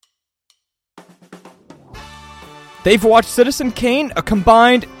They've watched Citizen Kane a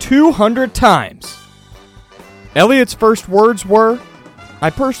combined 200 times. Elliot's first words were, "I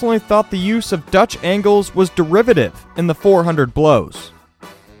personally thought the use of Dutch angles was derivative in the 400 blows."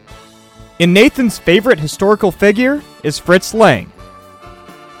 And Nathan's favorite historical figure is Fritz Lang.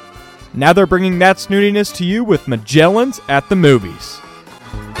 Now they're bringing that snootiness to you with Magellans at the Movies.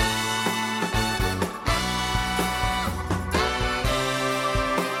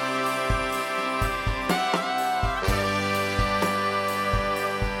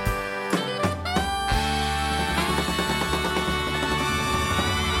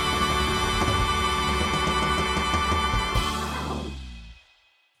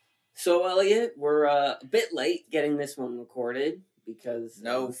 So, Elliot, we're a bit late getting this one recorded because...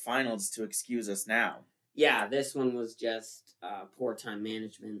 No finals to excuse us now. Yeah, this one was just poor time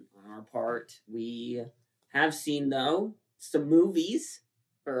management on our part. We have seen, though, some movies,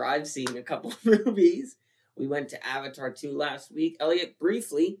 or I've seen a couple of movies. We went to Avatar 2 last week. Elliot,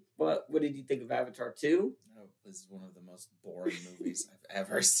 briefly, what did you think of Avatar 2? Oh, it was one of the most boring movies I've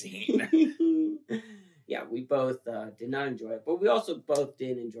ever seen. Yeah, we both did not enjoy it, but we also both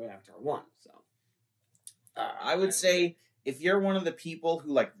did enjoy Avatar 1, so... I would say, if you're one of the people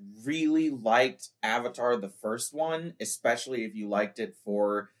who, really liked Avatar, the first one, especially if you liked it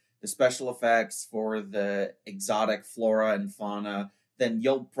for the special effects, for the exotic flora and fauna, then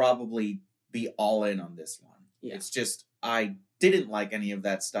you'll probably be all in on this one. Yeah. It's just, I didn't like any of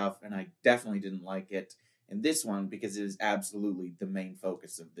that stuff, and I definitely didn't like it in this one, because it is absolutely the main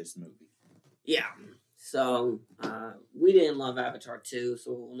focus of this movie. Yeah. So, we didn't love Avatar 2,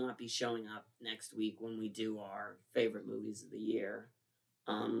 so it will not be showing up next week when we do our favorite movies of the year.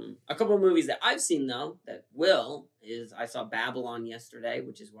 A couple of movies that I've seen, though, that will, is I saw Babylon yesterday,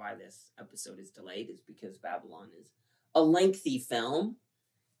 which is why this episode is delayed, is because Babylon is a lengthy film,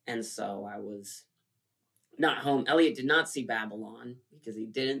 and so I was not home. Elliot did not see Babylon, because he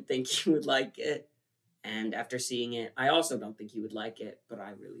didn't think he would like it, and after seeing it, I also don't think he would like it, but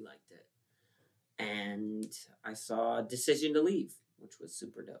I really liked it. And I saw Decision to Leave, which was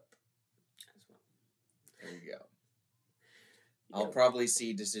super dope as well. There you go. I'll probably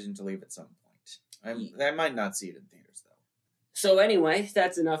see Decision to Leave at some point. I might not see it in theaters, though. So anyway,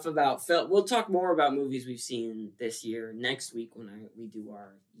 that's enough about film. We'll talk more about movies we've seen this year next week when we do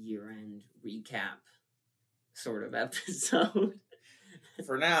our year-end recap sort of episode.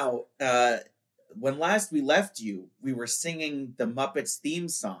 For now, when last we left you, we were singing the Muppets theme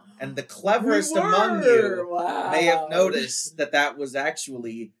song. And the cleverest among you may have noticed that was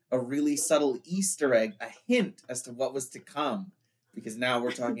actually a really subtle Easter egg, a hint as to what was to come. Because now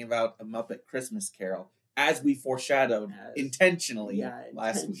we're talking about a Muppet Christmas Carol, as we foreshadowed intentionally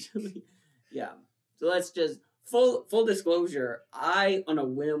last week. Yeah. So let's just, full disclosure, I, on a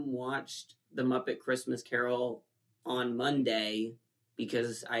whim, watched the Muppet Christmas Carol on Monday,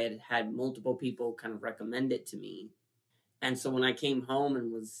 because I had multiple people kind of recommend it to me. And so when I came home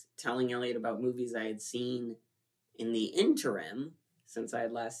and was telling Elliot about movies I had seen in the interim, since I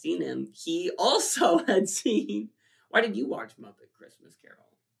had last seen him, he also had seen... Why did you watch Muppet Christmas Carol?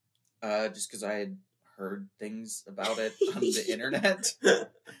 Just because I had heard things about it on the internet.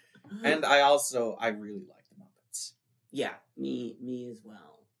 And I really like the Muppets. Yeah, me as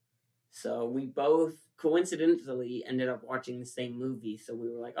well. So we both coincidentally ended up watching the same movie. So we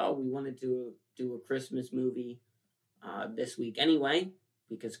were like, oh, we wanted to do a Christmas movie this week anyway,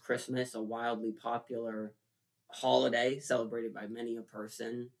 because Christmas, a wildly popular holiday celebrated by many a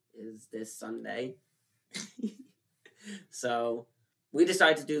person, is this Sunday. So we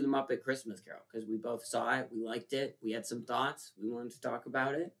decided to do the Muppet Christmas Carol because we both saw it, we liked it, we had some thoughts, we wanted to talk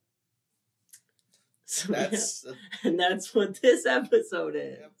about it. So and that's what this episode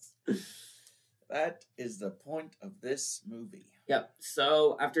is. Yep. That is the point of this movie. Yep.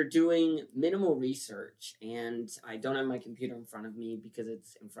 So after doing minimal research, and I don't have my computer in front of me because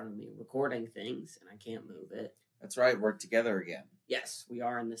it's in front of me recording things and I can't move it. That's right. We're together again. Yes, we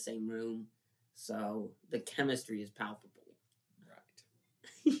are in the same room. So the chemistry is palpable.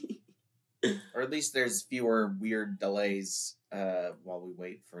 Right. Or at least there's fewer weird delays while we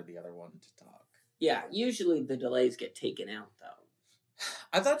wait for the other one to talk. Yeah, usually the delays get taken out, though.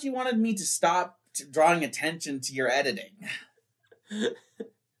 I thought you wanted me to stop drawing attention to your editing.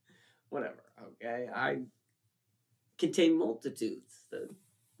 Whatever, okay? I contain multitudes, the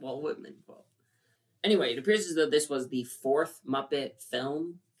Walt Whitman quote. Anyway, it appears as though this was the fourth Muppet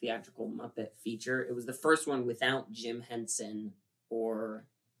film, theatrical Muppet feature. It was the first one without Jim Henson or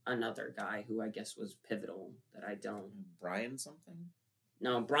another guy who I guess was pivotal that I don't. Brian something?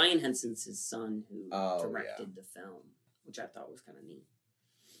 No, Brian Henson's his son who directed the film, which I thought was kind of neat.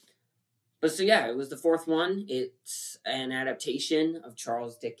 But so yeah, it was the fourth one. It's an adaptation of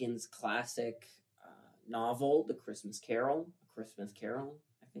Charles Dickens' classic novel, The Christmas Carol. A Christmas Carol,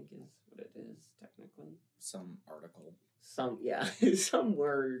 I think is what it is technically. Some article. Some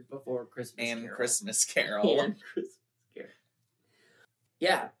word before Christmas and Carol. Christmas Carol. And Christmas Carol.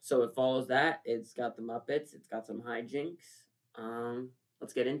 Yeah, so it follows that. It's got the Muppets. It's got some hijinks.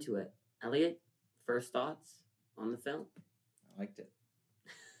 Let's get into it. Elliot, first thoughts on the film? I liked it.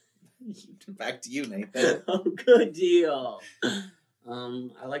 Back to you, Nathan. Oh, good deal.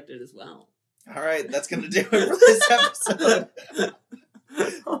 I liked it as well. All right, that's going to do it for this episode.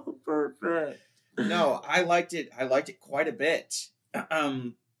 Oh, perfect. No, I liked it. I liked it quite a bit.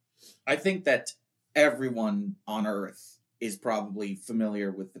 I think that everyone on Earth is probably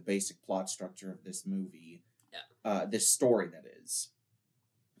familiar with the basic plot structure of this movie. Yeah. This story, that is,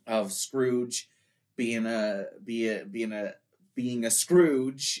 of Scrooge being a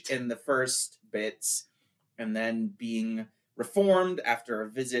Scrooge in the first bits, and then being reformed after a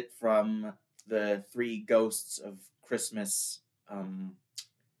visit from the three ghosts of Christmas, time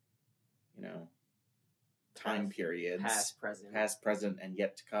periods. Past, present, and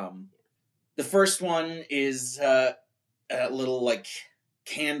yet to come. The first one is a little,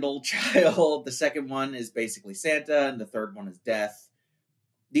 candle child. The second one is basically Santa, and the third one is Death.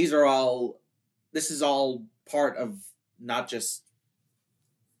 This is all part of not just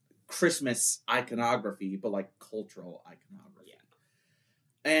Christmas iconography, but cultural iconography. Yeah.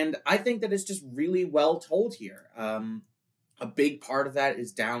 And I think that it's just really well told here. A big part of that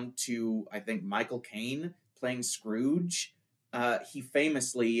is down to, I think, Michael Caine playing Scrooge. He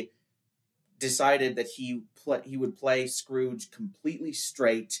famously decided that he would play Scrooge completely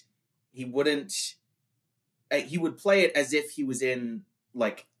straight. He would play it as if he was in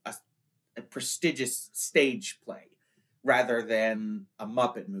a prestigious stage play rather than a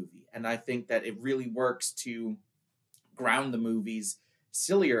Muppet movie. And I think that it really works to ground the movie's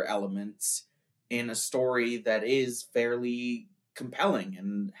sillier elements in a story that is fairly compelling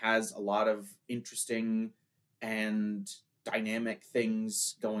and has a lot of interesting and dynamic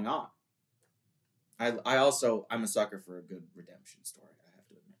things going on. I'm a sucker for a good redemption story, I have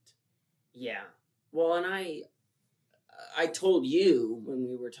to admit. Yeah. Well, and I told you when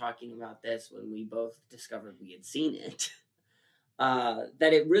we were talking about this, when we both discovered we had seen it,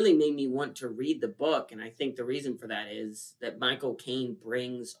 that it really made me want to read the book. And I think the reason for that is that Michael Caine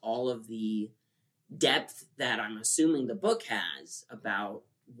brings all of the depth that I'm assuming the book has about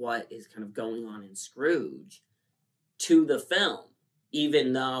what is kind of going on in Scrooge to the film,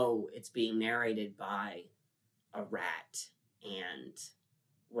 even though it's being narrated by a rat and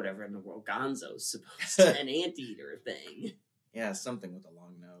whatever in the world Gonzo's supposed to, an anteater thing. Yeah, something with a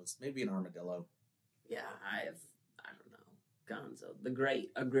long nose. Maybe an armadillo. Yeah, I don't know. Gonzo, a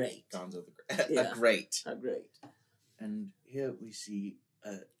great. Gonzo the Great. Yeah, A great. And here we see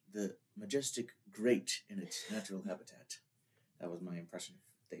the majestic great in its natural habitat. That was my impression of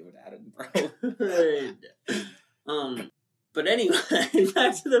David Attenborough. Good. But anyway,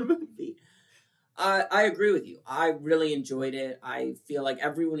 back to the movie. I agree with you. I really enjoyed it. I feel like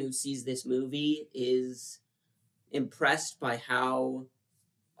everyone who sees this movie is impressed by how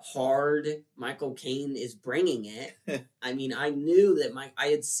hard Michael Caine is bringing it. I mean, I knew that I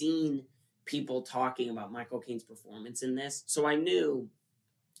had seen people talking about Michael Caine's performance in this, so I knew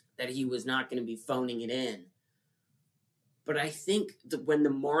that he was not going to be phoning it in. But I think that when the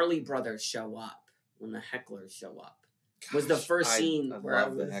Marley brothers show up, when the hecklers show up, was the first scene where I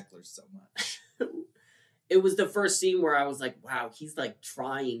love the hecklers so much. It was the first scene where I was like, wow, he's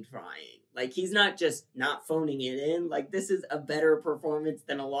trying. He's not just not phoning it in. This is a better performance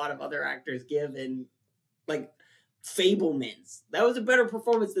than a lot of other actors give in, Fabelmans. That was a better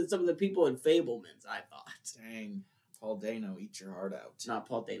performance than some of the people in Fabelmans, I thought. Dang. Paul Dano, eat your heart out. Not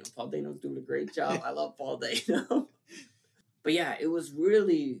Paul Dano. Paul Dano's doing a great job. I love Paul Dano. But yeah, it was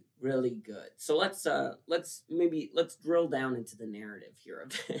really, really good. So let's drill down into the narrative here a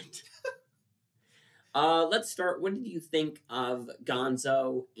bit. Let's start. What did you think of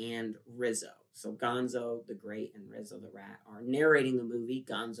Gonzo and Rizzo? So Gonzo the Great and Rizzo the Rat are narrating the movie.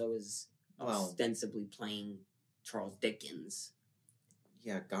 Gonzo is ostensibly playing Charles Dickens.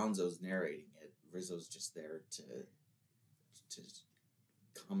 Yeah, Gonzo's narrating it. Rizzo's just there to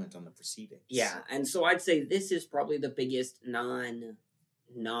comment on the proceedings. Yeah, and so I'd say this is probably the biggest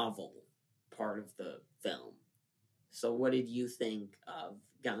non-novel part of the film. So what did you think of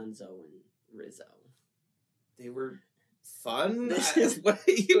Gonzo and Rizzo? They were fun? What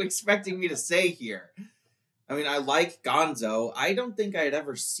are you expecting me to say here? I mean, I like Gonzo. I don't think I had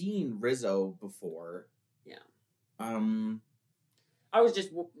ever seen Rizzo before. Yeah. I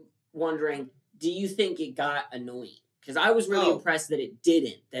wondering, do you think it got annoying? Because I was really impressed that it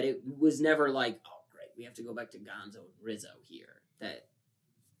didn't. That it was never like, oh, great, we have to go back to Gonzo and Rizzo here.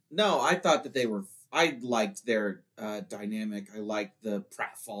 No, I thought that they were... I liked their dynamic. I liked the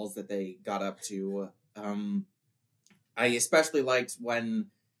pratfalls that they got up to. I especially liked when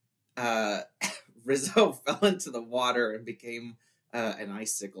Rizzo fell into the water and became an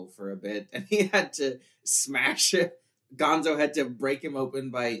icicle for a bit, and he had to smash it. Gonzo had to break him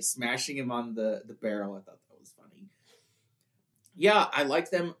open by smashing him on the barrel. I thought that was funny. Yeah, I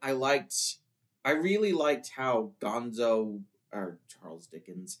liked them. I really liked how Gonzo, or Charles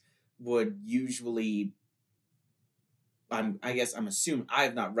Dickens, would usually... I'm assuming... I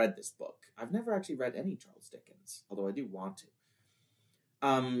have not read this book. I've never actually read any Charles Dickens, although I do want to.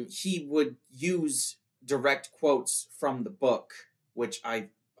 He would use direct quotes from the book, which I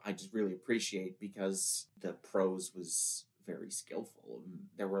just really appreciate because the prose was very skillful. And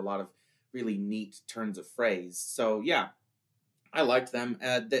there were a lot of really neat turns of phrase. So, yeah, I liked them.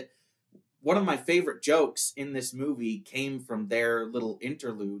 One of my favorite jokes in this movie came from their little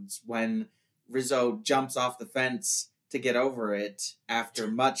interludes when Rizzo jumps off the fence to get over it after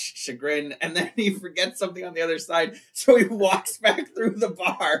much chagrin, and then he forgets something on the other side, so he walks back through the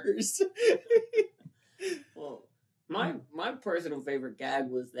bars. Well, my personal favorite gag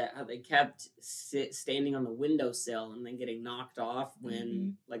was that how they kept standing on the windowsill and then getting knocked off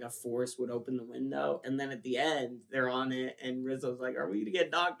when like a force would open the window, and then at the end they're on it and Rizzo's like, "Are we gonna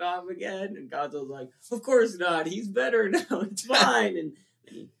get knocked off again?" And Gonzo's like, "Of course not. He's better now. It's fine." And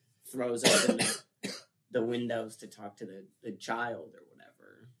then he throws open the windows to talk to the child or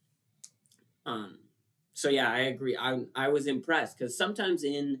whatever. So yeah, I agree. I was impressed because sometimes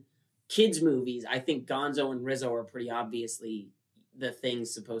in kids movies, I think Gonzo and Rizzo are pretty obviously the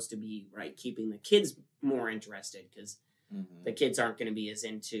things supposed to be right, keeping the kids more interested because the kids aren't going to be as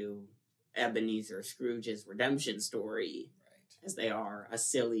into Ebenezer Scrooge's redemption story as they are a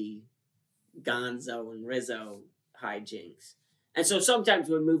silly Gonzo and Rizzo hijinks. And so sometimes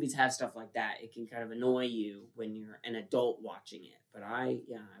when movies have stuff like that, it can kind of annoy you when you're an adult watching it. But I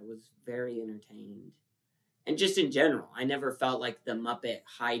was very entertained. And just in general, I never felt like the Muppet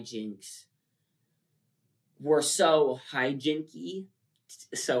hijinks were so hijinky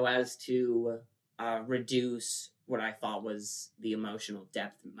so as to reduce what I thought was the emotional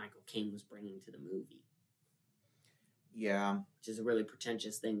depth that Michael Caine was bringing to the movie. Yeah. Which is a really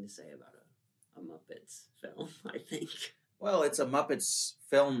pretentious thing to say about a Muppets film, I think. Well, it's a Muppets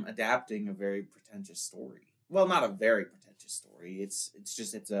film adapting a very pretentious story. Well, not a very pretentious story. It's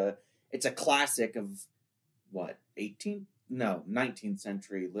a classic of what, 19th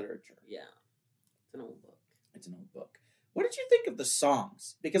century literature. Yeah. It's an old book. What did you think of the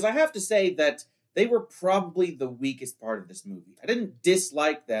songs? Because I have to say that they were probably the weakest part of this movie. I didn't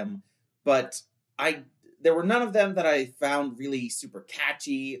dislike them, but there were none of them that I found really super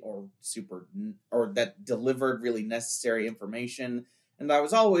catchy or that delivered really necessary information. And I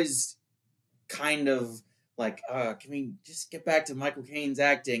was always kind of like, can we just get back to Michael Caine's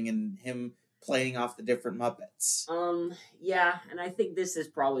acting and him playing off the different Muppets? Yeah, and I think this is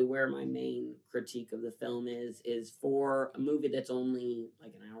probably where my main critique of the film is for a movie that's only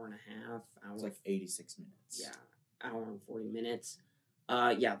like an hour and a half. It's like 86 minutes. Yeah, hour and 40 minutes.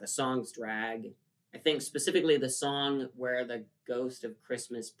 The songs drag. I think specifically the song where the ghost of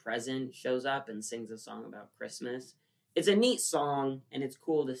Christmas Present shows up and sings a song about Christmas. It's a neat song, and it's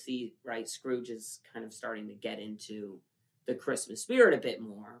cool to see, right, Scrooge is kind of starting to get into the Christmas spirit a bit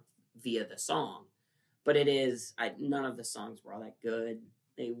more via the song. But none of the songs were all that good.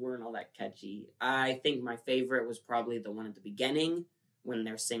 They weren't all that catchy. I think my favorite was probably the one at the beginning when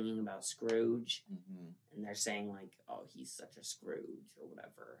they're singing about Scrooge. And they're saying, like, oh, he's such a Scrooge or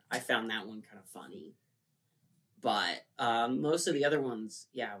whatever. I found that one kind of funny. But most of the other ones,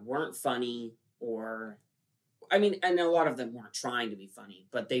 weren't funny or... I mean, and a lot of them weren't trying to be funny,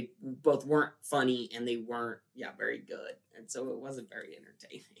 but they both weren't funny and they weren't, very good. And so it wasn't very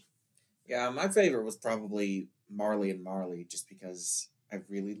entertaining. Yeah, my favorite was probably Marley and Marley, just because I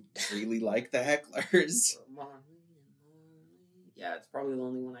really, really like the hecklers. Yeah, it's probably the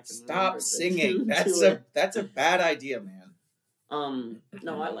only one I can Stop singing. That's a bad idea, man.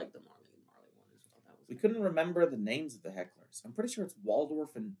 No, I like the Marley and Marley one as well. We couldn't remember the names of the hecklers. I'm pretty sure it's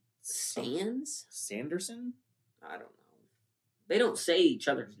Waldorf and Sanderson? I don't know. They don't say each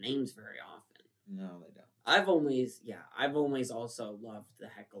other's names very often. No, they don't. I've always also loved the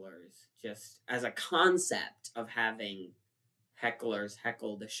hecklers just as a concept of having hecklers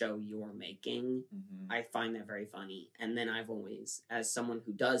heckle the show you're making. I find that very funny. And then I've always, as someone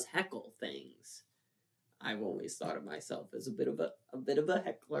who does heckle things, I've always thought of myself as a bit of a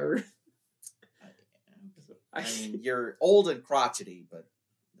heckler. I mean, you're old and crotchety, but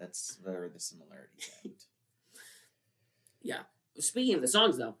that's where the similarities end. Yeah. Speaking of the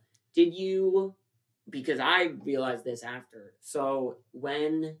songs, though, did you... Because I realized this after. So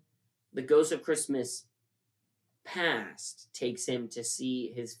when the Ghost of Christmas Past takes him to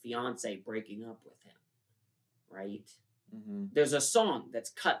see his fiancée breaking up with him, right? Mm-hmm. There's a song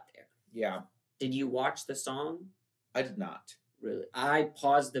that's cut there. Yeah. Did you watch the song? I did not. Really? I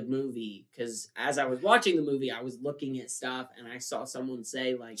paused the movie because as I was watching the movie, I was looking at stuff and I saw someone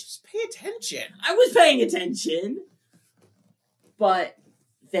say, like... Just pay attention. I was paying attention. But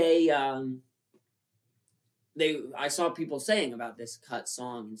I saw people saying about this cut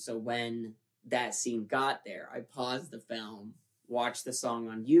song, and so when that scene got there, I paused the film, watched the song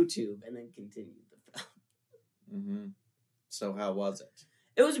on YouTube, and then continued the film. Mm-hmm. So how was it?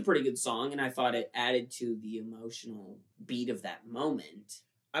 It was a pretty good song, and I thought it added to the emotional beat of that moment.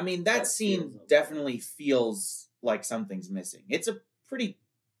 I mean, that scene definitely feels like something's missing. It's a pretty,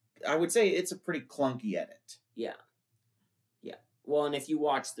 I would say it's a pretty clunky edit. Yeah. Yeah. Well, and if you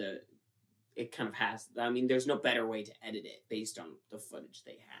watch it kind of has, I mean, there's no better way to edit it based on the footage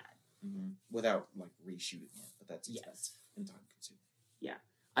they had. Mm-hmm. Without, like, reshooting it, but that's expensive and time-consuming. Yeah.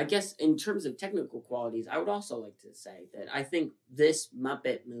 I guess in terms of technical qualities, I would also like to say that I think this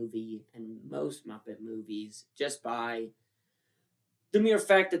Muppet movie and most Muppet movies, just by the mere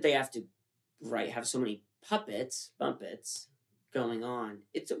fact that they have to, have so many Muppets going on,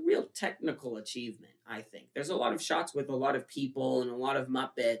 it's a real technical achievement, I think. There's a lot of shots with a lot of people and a lot of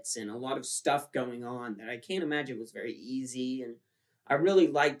Muppets and a lot of stuff going on that I can't imagine was very easy. And I really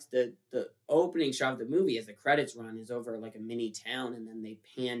liked the opening shot of the movie as the credits run is over like a mini town, and then they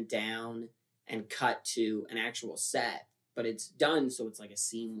pan down and cut to an actual set. But it's done so it's like a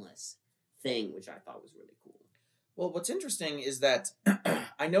seamless thing, which I thought was really cool. Well, what's interesting is that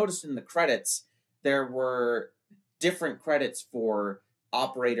I noticed in the credits there were different credits for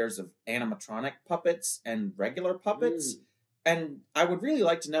operators of animatronic puppets and regular puppets. And I would really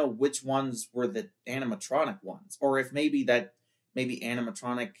like to know which ones were the animatronic ones, or if maybe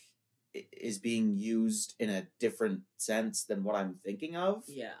animatronic is being used in a different sense than what I'm thinking of.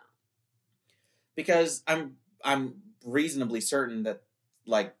 Yeah. Because I'm reasonably certain that,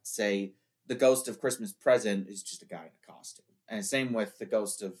 like, say, the Ghost of Christmas Present is just a guy in a costume. And same with the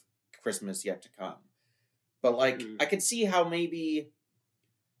Ghost of Christmas Yet to Come. But, like, I could see how maybe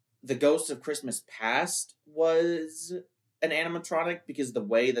the Ghost of Christmas Past was an animatronic, because the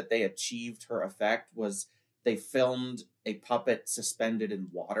way that they achieved her effect was they filmed a puppet suspended in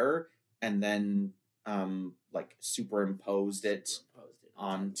water and then, superimposed it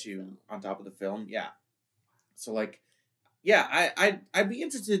on top of the film. Yeah. So, like, yeah, I'd be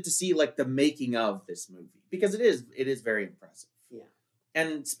interested to see, like, the making of this movie, because it is very impressive. Yeah.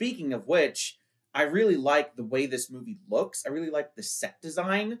 And speaking of which, I really like the way this movie looks. I really like the set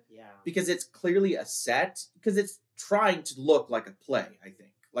design. Yeah. Because it's clearly a set, because it's trying to look like a play, I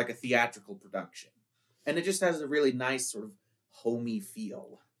think, like a theatrical production. And it just has a really nice sort of homey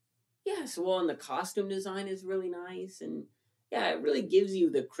feel. Yes, well, and the costume design is really nice, and yeah, it really gives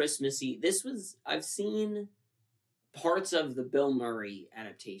you the Christmassy. I've seen parts of the Bill Murray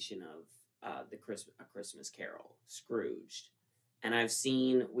adaptation of A Christmas Carol, Scrooged, and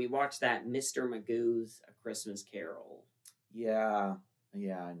we watched that Mr. Magoo's A Christmas Carol. Yeah, I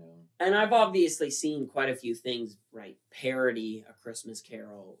know. And I've obviously seen quite a few things, parody A Christmas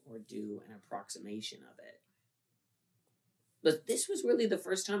Carol or do an approximation of it. But this was really the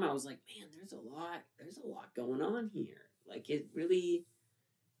first time I was like, man, there's a lot going on here. Like,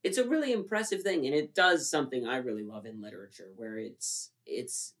 it's a really impressive thing, and it does something I really love in literature, where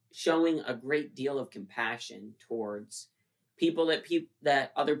it's showing a great deal of compassion towards people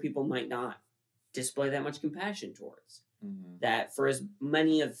that other people might not display that much compassion towards. Mm-hmm. That for as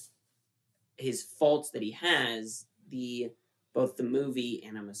many of his faults that he has, both the movie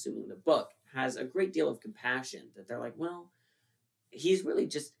and I'm assuming the book has a great deal of compassion, that they're like, well, he's really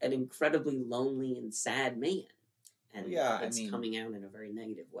just an incredibly lonely and sad man. And it's coming out in a very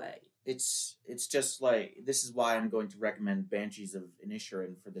negative way. It's just like, this is why I'm going to recommend Banshees of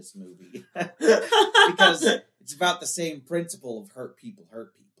Inisherin for this movie. Because it's about the same principle of hurt people.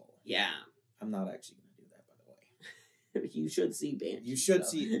 Yeah. I'm not actually going to do that, by the way. You should see Banshees.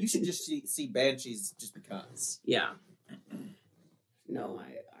 You should just see Banshees just because. Yeah. No,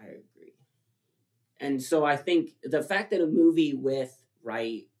 I agree. And so I think the fact that a movie with,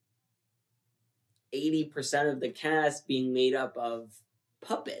 80% of the cast being made up of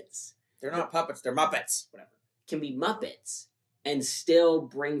puppets. They're not puppets, they're Muppets. Whatever. Can be Muppets. and still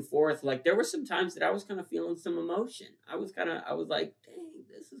bring forth, like, there were some times that I was kind of feeling some emotion. I was like, dang,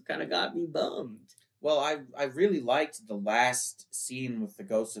 this has kind of got me bummed. Well, I really liked the last scene with the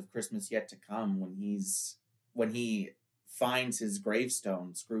Ghost of Christmas Yet to Come when he finds his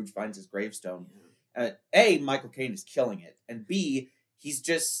gravestone. Scrooge finds his gravestone. A, Michael Caine is killing it, and B, he's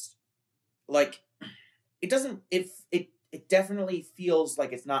just like, it definitely feels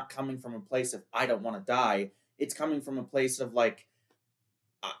like it's not coming from a place of I don't want to die. It's coming from a place of like,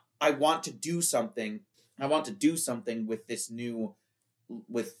 I want to do something. I want to do something with this new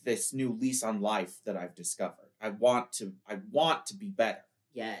lease on life that I've discovered. I want to be better.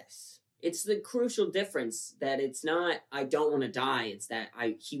 Yes. It's the crucial difference that it's not, I don't want to die. It's that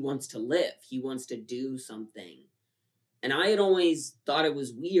he wants to live. He wants to do something. And I had always thought it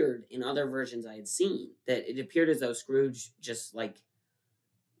was weird in other versions I had seen that it appeared as though Scrooge just like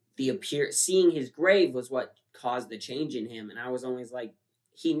seeing his grave was what caused the change in him. And I was always like,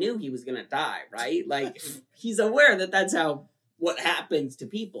 he knew he was going to die, right? Like, he's aware that that's what happens to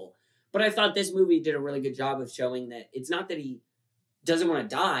people. But I thought this movie did a really good job of showing that it's not that he doesn't want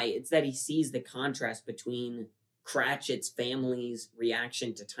to die, it's that he sees the contrast between Cratchit's family's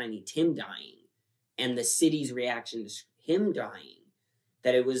reaction to Tiny Tim dying and the city's reaction to him dying.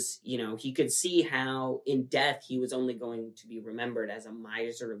 That it was, he could see how in death he was only going to be remembered as a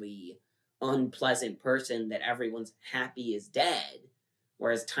miserly, unpleasant person that everyone's happy is dead.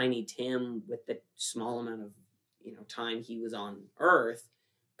 Whereas Tiny Tim, with the small amount of time he was on Earth,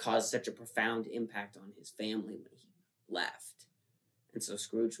 caused such a profound impact on his family when he left. And so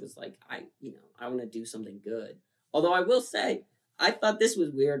Scrooge was like, I want to do something good. Although I will say, I thought this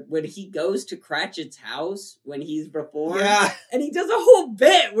was weird when he goes to Cratchit's house when he's reformed. Yeah. And he does a whole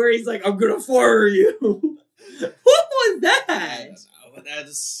bit where he's like, I'm going to fire you. What was that? I don't know.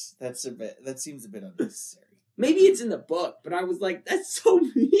 That seems a bit unnecessary. Maybe it's in the book, but I was like, that's so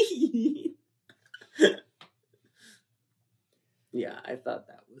mean. Yeah, I thought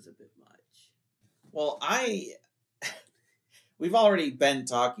that was a bit much. Well, we've already been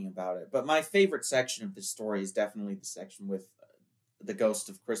talking about it, but my favorite section of this story is definitely the section with the Ghost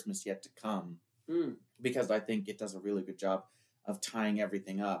of Christmas Yet to Come, because I think it does a really good job of tying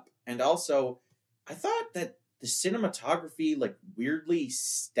everything up. And also, I thought that the cinematography, like, weirdly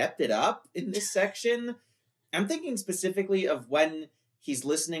stepped it up in this section. I'm thinking specifically of when he's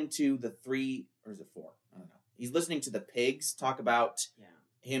listening to the 3, or is it 4? I don't know. He's listening to the pigs talk about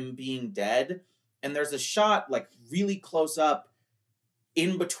him being dead, and there's a shot, like, really close up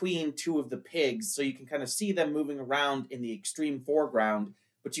in between 2 of the pigs, so you can kind of see them moving around in the extreme foreground,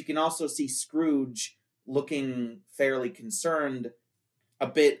 but you can also see Scrooge looking fairly concerned a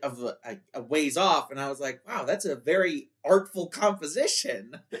bit of a ways off, and I was like, wow, that's a very artful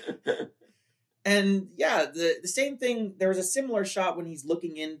composition. And yeah, the same thing, there was a similar shot when he's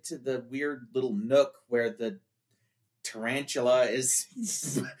looking into the weird little nook where the tarantula is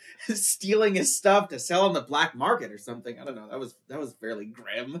stealing his stuff to sell on the black market or something. I don't know. That was fairly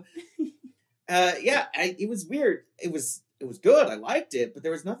grim. It was weird. It was good. I liked it, but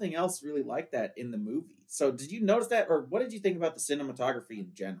there was nothing else really like that in the movie. So did you notice that, or what did you think about the cinematography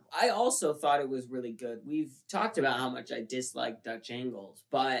in general? I also thought it was really good. We've talked about how much I dislike Dutch angles,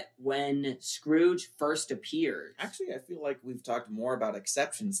 but when Scrooge first appeared... Actually, I feel like we've talked more about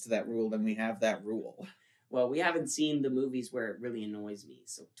exceptions to that rule than we have that rule. Well, we haven't seen the movies where it really annoys me.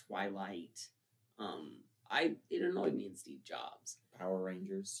 So Twilight, it annoyed me in Steve Jobs. Power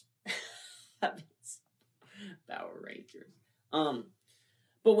Rangers. Power Rangers.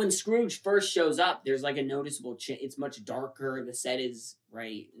 But when Scrooge first shows up, there's like a noticeable it's much darker. The set is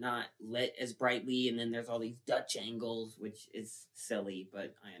not lit as brightly, and then there's all these Dutch angles, which is silly,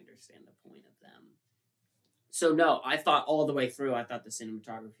 but I understand the point of them. So no, I thought all the way through, I thought the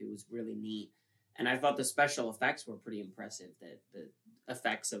cinematography was really neat. And I thought the special effects were pretty impressive. That the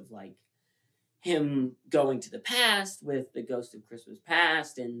effects of like him going to the past with the Ghost of Christmas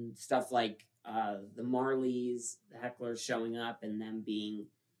Past and stuff like the Marleys, the hecklers showing up and them being,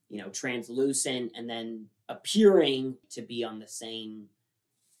 translucent and then appearing to be on the same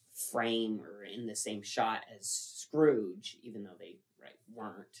frame or in the same shot as Scrooge, even though they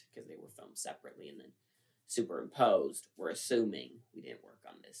weren't, because they were filmed separately and then superimposed. We're assuming we didn't work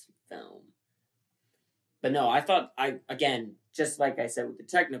on this film. But no, I thought, again, just like I said with the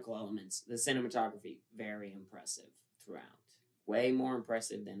technical elements, the cinematography, very impressive throughout. Way more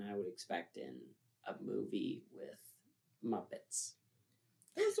impressive than I would expect in a movie with Muppets.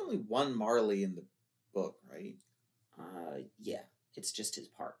 There was only one Marley in the book, right? Yeah. It's just his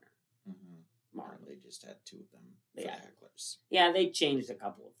partner. Mm-hmm. Marley just had 2 of them for the hecklers. Yeah, they changed a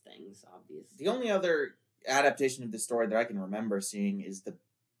couple of things, obviously. The only other adaptation of the story that I can remember seeing is the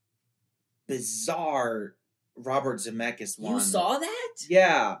bizarre Robert Zemeckis one. You saw that?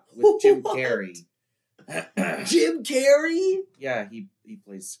 Yeah, with Jim Carrey. Jim Carrey? Yeah, he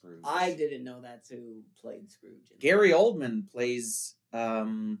plays Scrooge. I didn't know that's who played Scrooge. Gary Oldman plays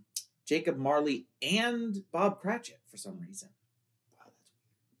Jacob Marley and Bob Cratchit for some reason. Wow, that's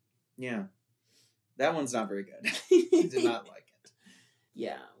weird. Yeah. That one's not very good. I did not like it.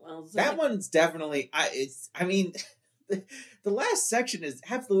 Yeah, well... That one's definitely... The last section is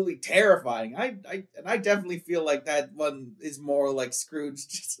absolutely terrifying. I definitely feel like that one is more like Scrooge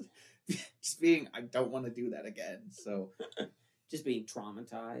just being, I don't want to do that again. So just being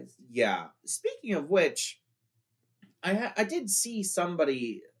traumatized. Yeah. Speaking of which, I did see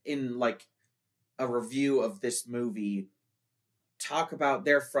somebody in like a review of this movie talk about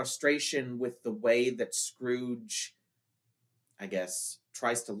their frustration with the way that Scrooge, I guess,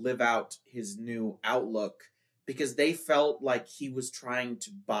 tries to live out his new outlook, because they felt like he was trying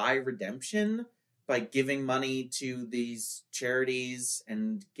to buy redemption by giving money to these charities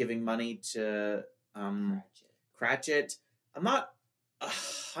and giving money to Cratchit. I'm not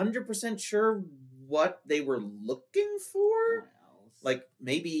 100% sure what they were looking for. Like,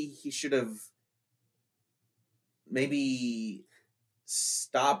 maybe he should have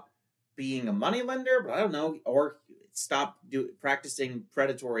stopped being a moneylender, but I don't know, or stop practicing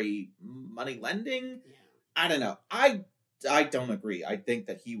predatory money lending. Yeah. I don't know. I don't agree. I think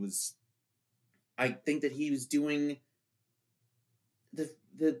that he was doing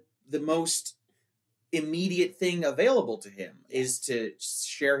the most immediate thing available to him, is to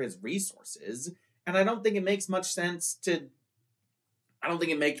share his resources, and I don't think it makes much sense to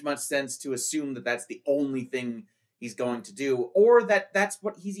assume that that's the only thing he's going to do, or that that's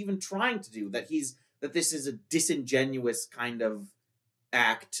what he's even trying to do, that this is a disingenuous kind of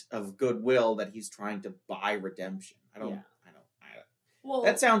act of goodwill, that he's trying to buy redemption. I don't. Well,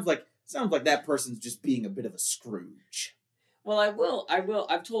 that sounds like that person's just being a bit of a Scrooge. Well, I will.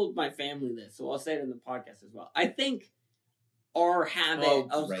 I've told my family this, so I'll say it in the podcast as well. I think our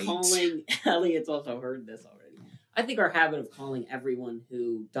habit of calling... Elliot's also heard this already. I think our habit of calling everyone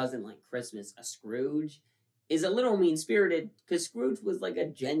who doesn't like Christmas a Scrooge is a little mean-spirited, because Scrooge was like a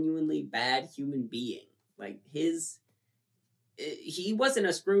genuinely bad human being. Like, he wasn't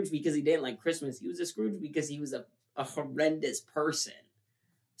a Scrooge because he didn't like Christmas. He was a Scrooge because he was a horrendous person.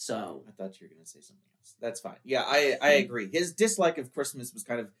 So I thought you were going to say something else. That's fine. Yeah, I agree. His dislike of Christmas was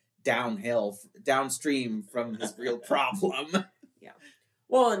kind of downstream from his real problem. Yeah.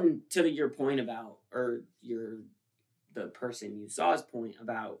 Well, and to your point about, or the person you saw's point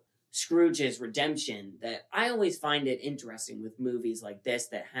about Scrooge's redemption, that I always find it interesting with movies like this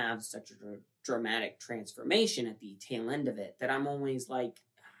that have such a dramatic transformation at the tail end of it, that I'm always like,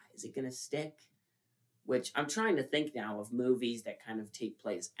 is it going to stick? Which I'm trying to think now of movies that kind of take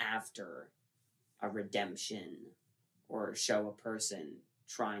place after a redemption, or show a person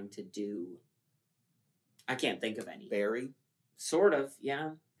trying to do... I can't think of any. Barry? Sort of,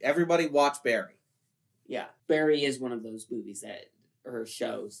 yeah. Everybody watch Barry. Yeah. Barry is one of those movies or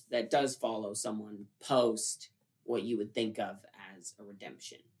shows that does follow someone post what you would think of as a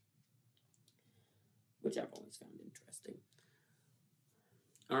redemption, which I've always found interesting.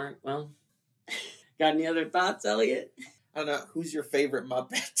 All right, well... Got any other thoughts, Elliot? I don't know. Who's your favorite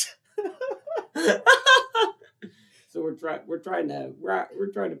Muppet? So we're trying to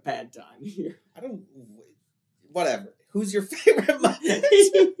pad time here. Whatever. Who's your favorite Muppet?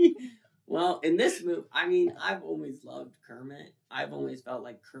 Well, in this movie, I mean, I've always loved Kermit. I've always felt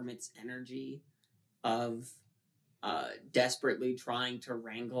like Kermit's energy of desperately trying to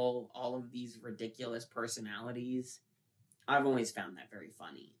wrangle all of these ridiculous personalities. I've always found that very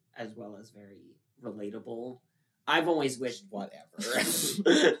funny, as well as very relatable. I've always wished... Whatever.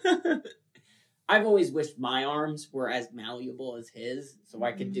 I've always wished my arms were as malleable as his, so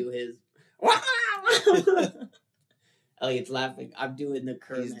I could do his... Elliot's laughing. I'm doing the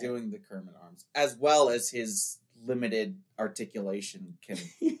Kermit. He's doing the Kermit arms, as well as his limited articulation can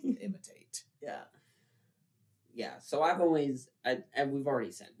imitate. Yeah. Yeah, so I've always... and we've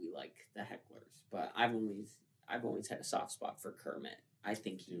already said we like the hecklers, but I've always had a soft spot for Kermit. I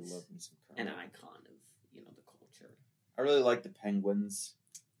think he's an icon of, the culture. I really like the penguins.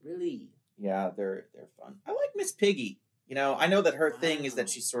 Really? Yeah, they're fun. I like Miss Piggy. I know that her thing is that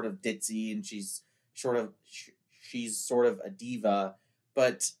she's sort of ditzy and she's sort of a diva,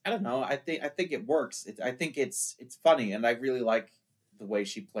 but I don't know. I think it works. I think it's funny, and I really like the way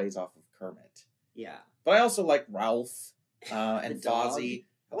she plays off of Kermit. Yeah. But I also like Ralph and Fozzie.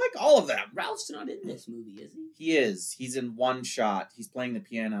 I like all of them. Ralph's not in this movie, is he? He is. He's in one shot. He's playing the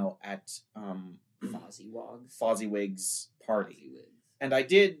piano at Fozziwig's party. Fozziwig. And I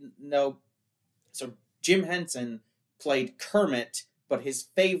did know, so Jim Henson played Kermit, but his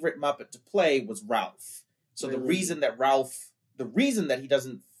favorite Muppet to play was Ralph. So Really? the reason that he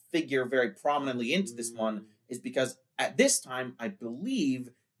doesn't figure very prominently into this one is because at this time, I believe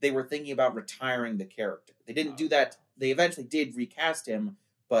they were thinking about retiring the character. They didn't do that. They eventually did recast him,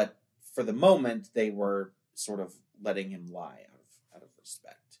 but for the moment, they were sort of letting him lie out of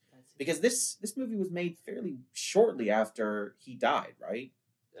respect. Because this movie was made fairly shortly after he died, right?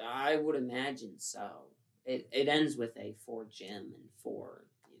 I would imagine so. It ends with a for Jim and for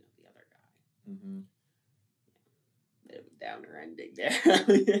the other guy. Mm-hmm. Bit of a downer ending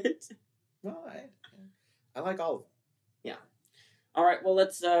there. Well, I like all of them. Yeah. All right. Well,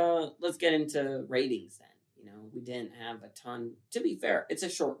 let's get into ratings then. We didn't have a ton. To be fair, it's a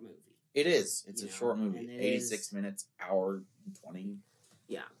short movie. It is. It's a short movie. 86 is, minutes, hour and 20.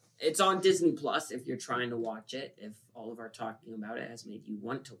 Yeah. It's on Disney Plus if you're trying to watch it. If all of our talking about it has made you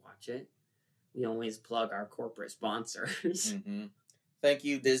want to watch it. We always plug our corporate sponsors. Mm-hmm. Thank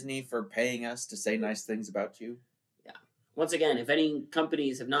you, Disney, for paying us to say nice things about you. Yeah. Once again, if any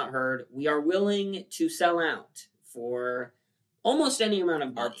companies have not heard, we are willing to sell out for almost any amount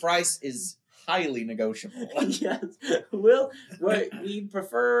of money. Our price is highly negotiable. Yes. We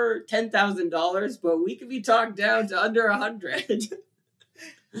prefer $10,000, but we could be talked down to under 100.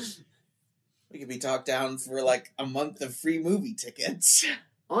 We could be talked down for like a month of free movie tickets.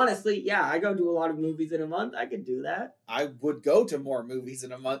 Honestly, yeah, I go to a lot of movies in a month. I could do that. I would go to more movies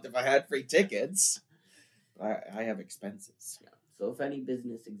in a month if I had free tickets. I have expenses. Yeah. So if any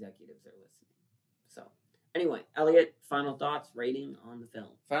business executives are listening. So anyway, Elliot, final thoughts, rating on the film.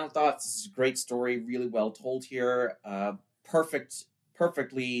 Final thoughts. This is a great story, really well told here.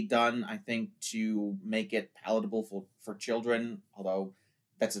 Perfectly done, I think, to make it palatable for children. Although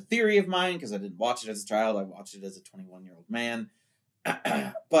that's a theory of mine because I didn't watch it as a child. I watched it as a 21-year-old man.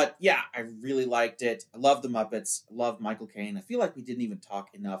 But yeah, I really liked it. I love the Muppets. I love Michael Caine. I feel like we didn't even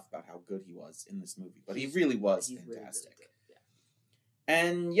talk enough about how good he was in this movie, but he really was fantastic. Really good, yeah.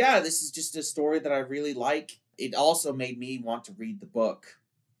 And yeah, this is just a story that I really like. It also made me want to read the book.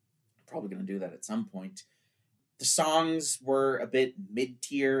 I'm probably going to do that at some point. The songs were a bit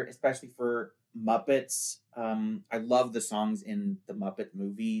mid-tier, especially for Muppets. I love the songs in the Muppet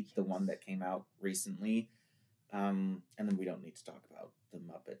movie, the one that came out recently. And then we don't need to talk about the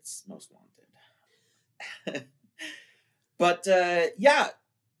Muppets Most Wanted. But yeah,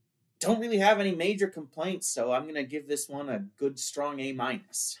 don't really have any major complaints, so I'm going to give this one a good, strong A-.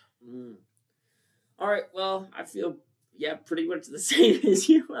 All right, well, I feel, pretty much the same as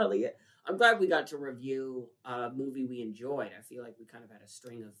you, Elliot. I'm glad we got to review a movie we enjoyed. I feel like we kind of had a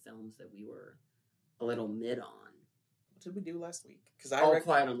string of films that we were a little mid on. What did we do last week? Because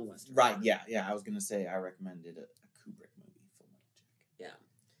Quiet on the Western Right, Front. yeah. I was going to say I recommended a Kubrick movie, Full Metal Jacket.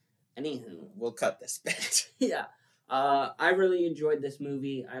 Yeah. Anywho. We'll cut this bit. Yeah. I really enjoyed this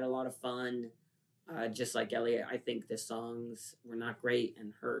movie. I had a lot of fun. Just like Elliot, I think the songs were not great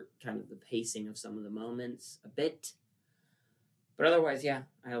and hurt kind of the pacing of some of the moments a bit. But otherwise, yeah,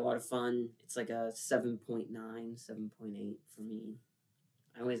 I had a lot of fun. It's like a 7.9, 7.8 for me.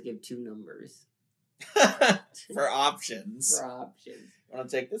 I always give two numbers. For options. For options. You want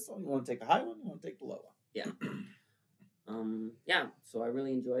to take this one? You want to take the high one? You want to take the low one? Yeah. So I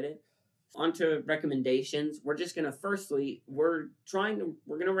really enjoyed it. On to recommendations. We're just gonna we're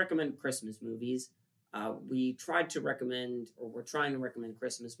gonna recommend Christmas movies. We're trying to recommend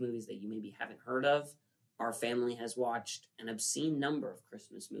Christmas movies that you maybe haven't heard of. Our family has watched an obscene number of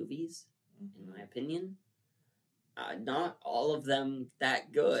Christmas movies, in my opinion. Not all of them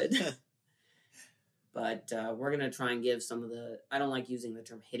that good. But we're going to try and give some of the... I don't like using the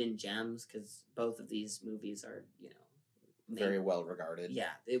term hidden gems because both of these movies are, very well regarded. Yeah,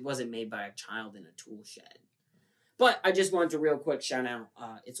 it wasn't made by a child in a tool shed. But I just wanted to real quick shout out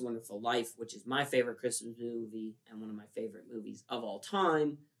It's a Wonderful Life, which is my favorite Christmas movie and one of my favorite movies of all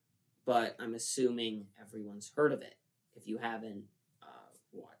time. But I'm assuming everyone's heard of it. If you haven't,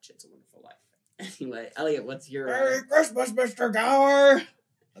 watch It's a Wonderful Life. Anyway, Elliot, what's your... Merry Christmas, Mr. Gower!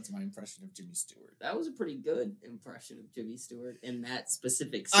 That's my impression of Jimmy Stewart. That was a pretty good impression of Jimmy Stewart in that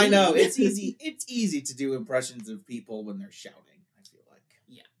specific scene. I know, it's easy. It's easy to do impressions of people when they're shouting, I feel like.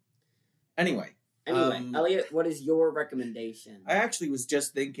 Yeah. Anyway, Elliot, what is your recommendation? I actually was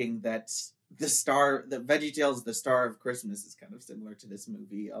just thinking that VeggieTales, the Star of Christmas, is kind of similar to this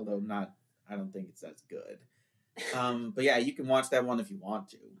movie, although I don't think it's as good. But yeah, you can watch that one if you want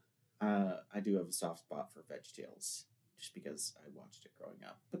to. I do have a soft spot for VeggieTales, just because I watched it growing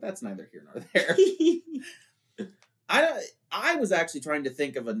up. But that's neither here nor there. I was actually trying to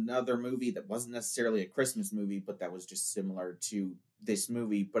think of another movie that wasn't necessarily a Christmas movie, but that was just similar to this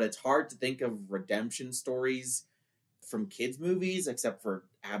movie. But it's hard to think of redemption stories from kids' movies, except for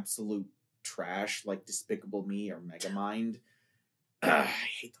absolute trash like Despicable Me or Megamind. I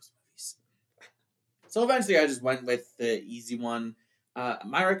hate those movies. So eventually I just went with the easy one.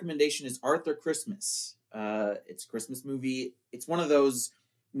 My recommendation is Arthur Christmas. It's a Christmas movie. It's one of those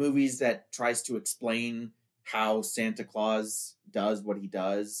movies that tries to explain how Santa Claus does what he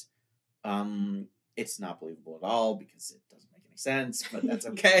does. It's not believable at all because it doesn't make any sense, but that's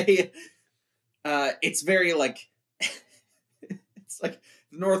okay. It's very like, it's like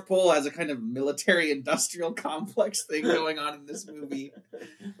the North Pole has a kind of military-industrial complex thing going on in this movie,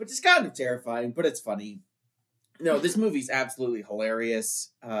 which is kind of terrifying, but it's funny. No, this movie's absolutely hilarious.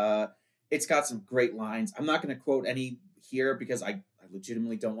 It's got some great lines. I'm not going to quote any here because I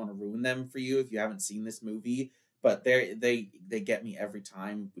legitimately don't want to ruin them for you if you haven't seen this movie, but they get me every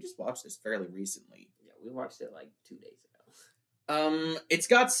time. We just watched this fairly recently. Yeah, we watched it like 2 days ago. It's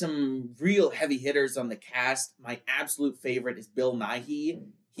got some real heavy hitters on the cast. My absolute favorite is Bill Nighy.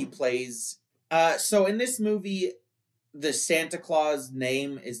 He plays... So in this movie, the Santa Claus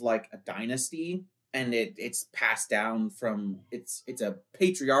name is like a dynasty, and it's passed down from... It's a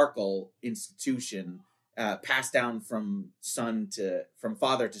patriarchal institution, passed down from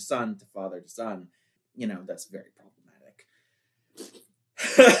father to son to father to son. You know, that's very problematic.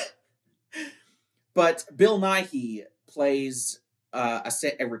 But Bill Nighy plays a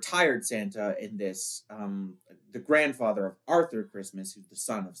retired Santa in this, the grandfather of Arthur Christmas, who's the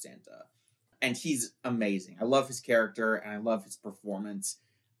son of Santa. And he's amazing. I love his character, and I love his performance.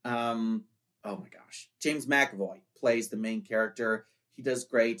 Oh my gosh. James McAvoy plays the main character. He does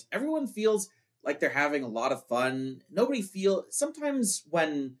great. Everyone feels like they're having a lot of fun. Sometimes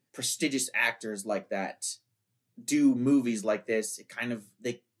when prestigious actors like that do movies like this, they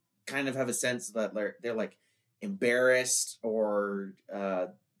kind of have a sense that they're like embarrassed, or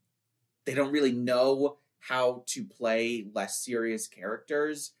they don't really know how to play less serious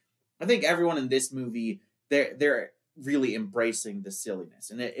characters. I think everyone in this movie, they're really embracing the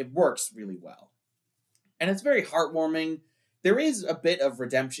silliness, and it works really well. And it's very heartwarming. There is a bit of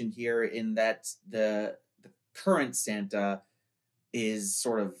redemption here in that the current Santa is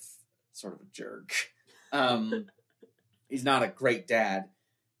sort of a jerk. He's not a great dad.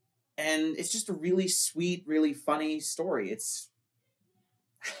 And it's just a really sweet, really funny story. It's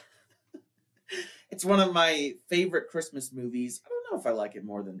one of my favorite Christmas movies. I don't know if I like it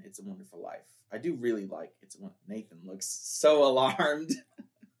more than It's a Wonderful Life. I do really like Nathan looks so alarmed.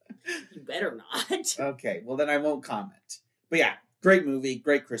 You better not. Okay, well then I won't comment. But yeah, great movie,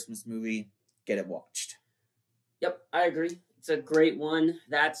 great Christmas movie. Get it watched. Yep, I agree. It's a great one.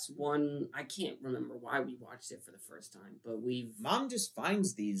 That's one, I can't remember why we watched it for the first time, but Mom just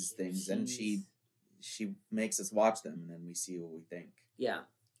finds these things and she makes us watch them, and then we see what we think. Yeah,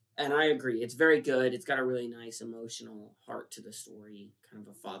 and I agree. It's very good. It's got a really nice emotional heart to the story, kind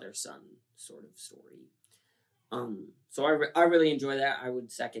of a father-son sort of story. So I really enjoy that. I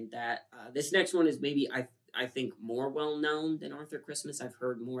would second that. This next one is maybe, I think, more well-known than Arthur Christmas. I've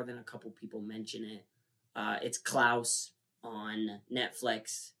heard more than a couple people mention it. It's Klaus on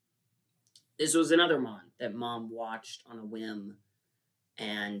Netflix. This was another one that Mom watched on a whim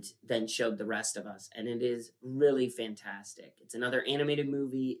and then showed the rest of us, and it is really fantastic. It's another animated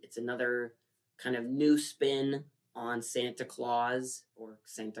movie. It's another kind of new spin on Santa Claus, or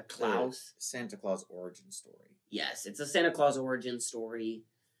Santa Claus. Santa Claus origin story. Yes, it's a Santa Claus origin story,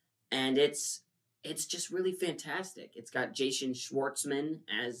 and it's just really fantastic. It's got Jason Schwartzman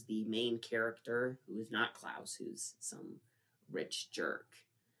as the main character, who is not Klaus, who's some rich jerk.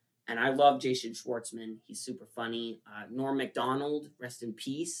 And I love Jason Schwartzman. He's super funny. Norm Macdonald, rest in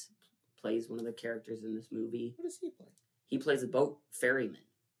peace, plays one of the characters in this movie. What does he play? He plays a boat ferryman.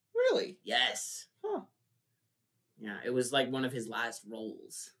 Really? Yes. Huh. Yeah, it was like one of his last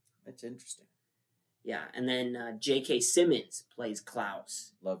roles. That's interesting. Yeah, and then J.K. Simmons plays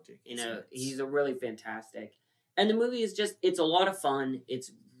Klaus. Love J.K. Simmons. He's a really fantastic. And the movie is it's a lot of fun.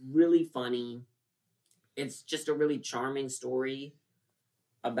 It's really funny. It's just a really charming story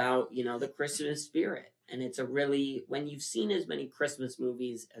about, the Christmas spirit. And it's when you've seen as many Christmas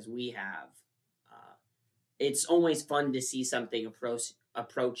movies as we have, it's always fun to see something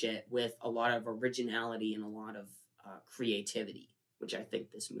approach it with a lot of originality and a lot of creativity, which I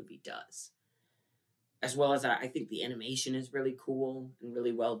think this movie does. As well as I think the animation is really cool and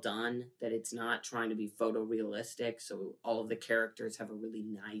really well done, that it's not trying to be photorealistic, so all of the characters have a really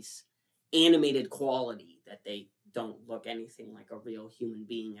nice animated quality that they don't look anything like a real human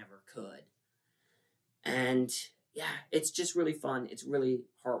being ever could. And it's just really fun. It's really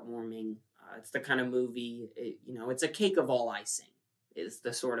heartwarming. It's the kind of movie, it's a cake of all icing is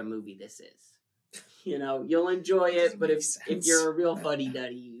the sort of movie this is. You'll enjoy it, but if you're a real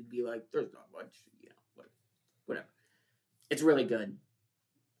fuddy-duddy, you'd be like, there's not much, whatever. It's really good.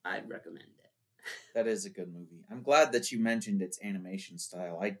 I'd recommend it. That is a good movie. I'm glad that you mentioned its animation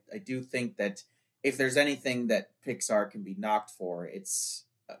style. I do think that if there's anything that Pixar can be knocked for, it's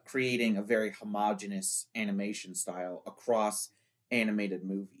creating a very homogeneous animation style across animated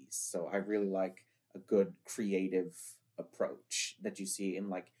movies. So I really like a good creative approach that you see in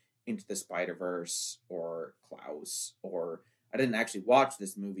like Into the Spider-Verse or Klaus, or I didn't actually watch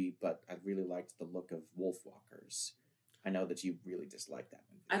this movie, but I really liked the look of Wolfwalkers. I know that you really dislike that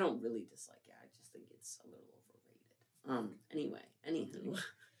movie. I don't really dislike it. I just think it's a little overrated.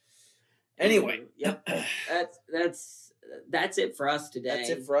 Anyway, yep. That's it for us today. That's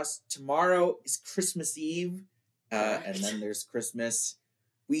it for us. Tomorrow is Christmas Eve, and then there's Christmas.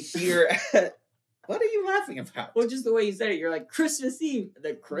 We hear. What are you laughing about? Well, just the way you said it, you're like Christmas Eve,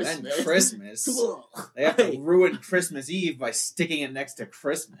 then Christmas. Then Christmas. They have to ruin Christmas Eve by sticking it next to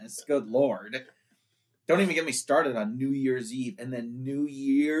Christmas. Good Lord! Don't even get me started on New Year's Eve and then New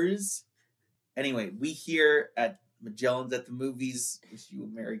Year's. Anyway, we here at Magellans at the Movies wish you a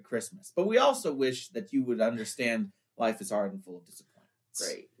Merry Christmas. But we also wish that you would understand life is hard and full of disappointments.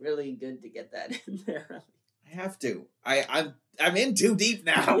 Great. Really good to get that in there. I have to. I'm in too deep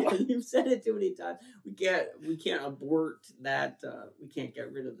now. Yeah, you've said it too many times. We can't abort that. We can't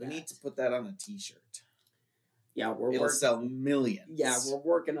get rid of that. We need to put that on a T-shirt. Yeah, it'll sell millions. Yeah, we're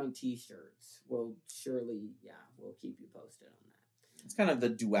working on T-shirts. We'll keep you posted on that. It's kind of the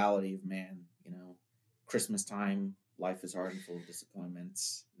duality of man, Christmas time, life is hard and full of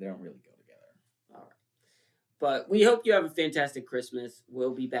disappointments. They don't really go together. All right. But we hope you have a fantastic Christmas.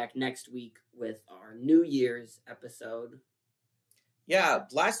 We'll be back next week with our New Year's episode. Yeah,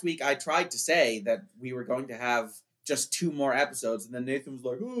 last week I tried to say that we were going to have just 2 more episodes, and then Nathan was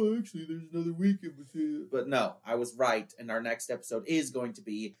like, oh, actually, there's another week in between. But no, I was right, and our next episode is going to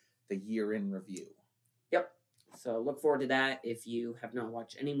be the year in review. Yep. So look forward to that. If you have not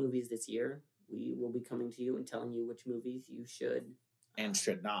watched any movies this year, we will be coming to you and telling you which movies you should. And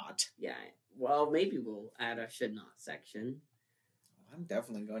should not. Yeah. Well, maybe we'll add a should not section. I'm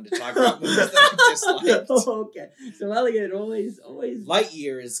definitely going to talk about movies that I disliked. Okay. So Elliot always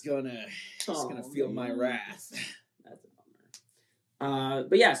Lightyear is gonna feel my wrath. That's a bummer.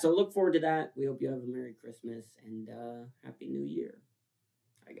 But yeah, so look forward to that. We hope you have a Merry Christmas and Happy New Year.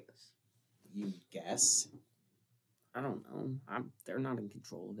 I guess. You guess? I don't know. They're not in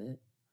control of it.